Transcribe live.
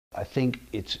I think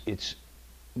it's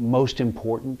most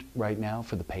important right now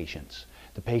for the patients.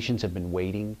 The patients have been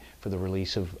waiting for the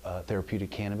release of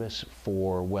therapeutic cannabis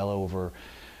for well over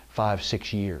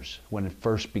 5-6 years when it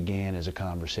first began as a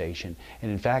conversation.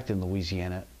 And in fact, in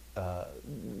Louisiana,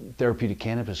 therapeutic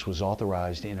cannabis was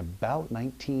authorized in about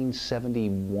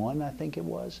 1971, I think it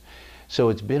was. So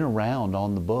it's been around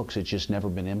on the books, it's just never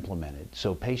been implemented.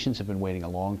 So patients have been waiting a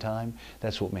long time.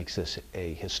 That's what makes this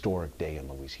a historic day in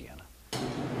Louisiana.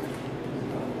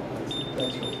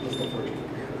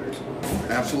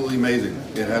 Absolutely amazing.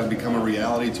 It has become a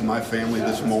reality to my family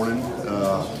this morning,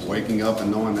 waking up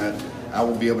and knowing that I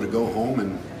will be able to go home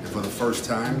and for the first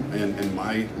time in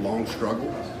my long struggle,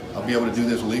 I'll be able to do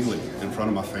this legally in front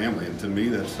of my family. And to me,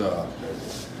 that's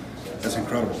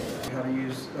incredible. How to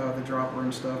use the dropper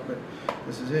and stuff, but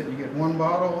this is it. You get one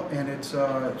bottle and it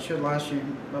should last you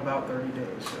about 30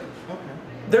 days. So. Okay.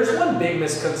 There's one big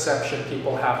misconception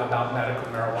people have about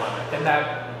medical marijuana, and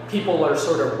that people are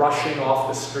sort of rushing off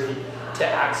the street to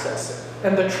access it.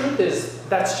 And the truth is,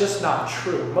 that's just not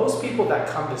true. Most people that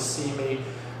come to see me,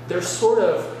 they're sort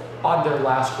of on their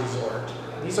last resort.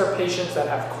 These are patients that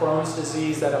have Crohn's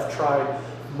disease, that have tried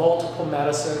multiple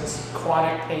medicines,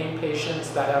 chronic pain patients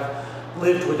that have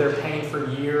lived with their pain for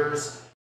years.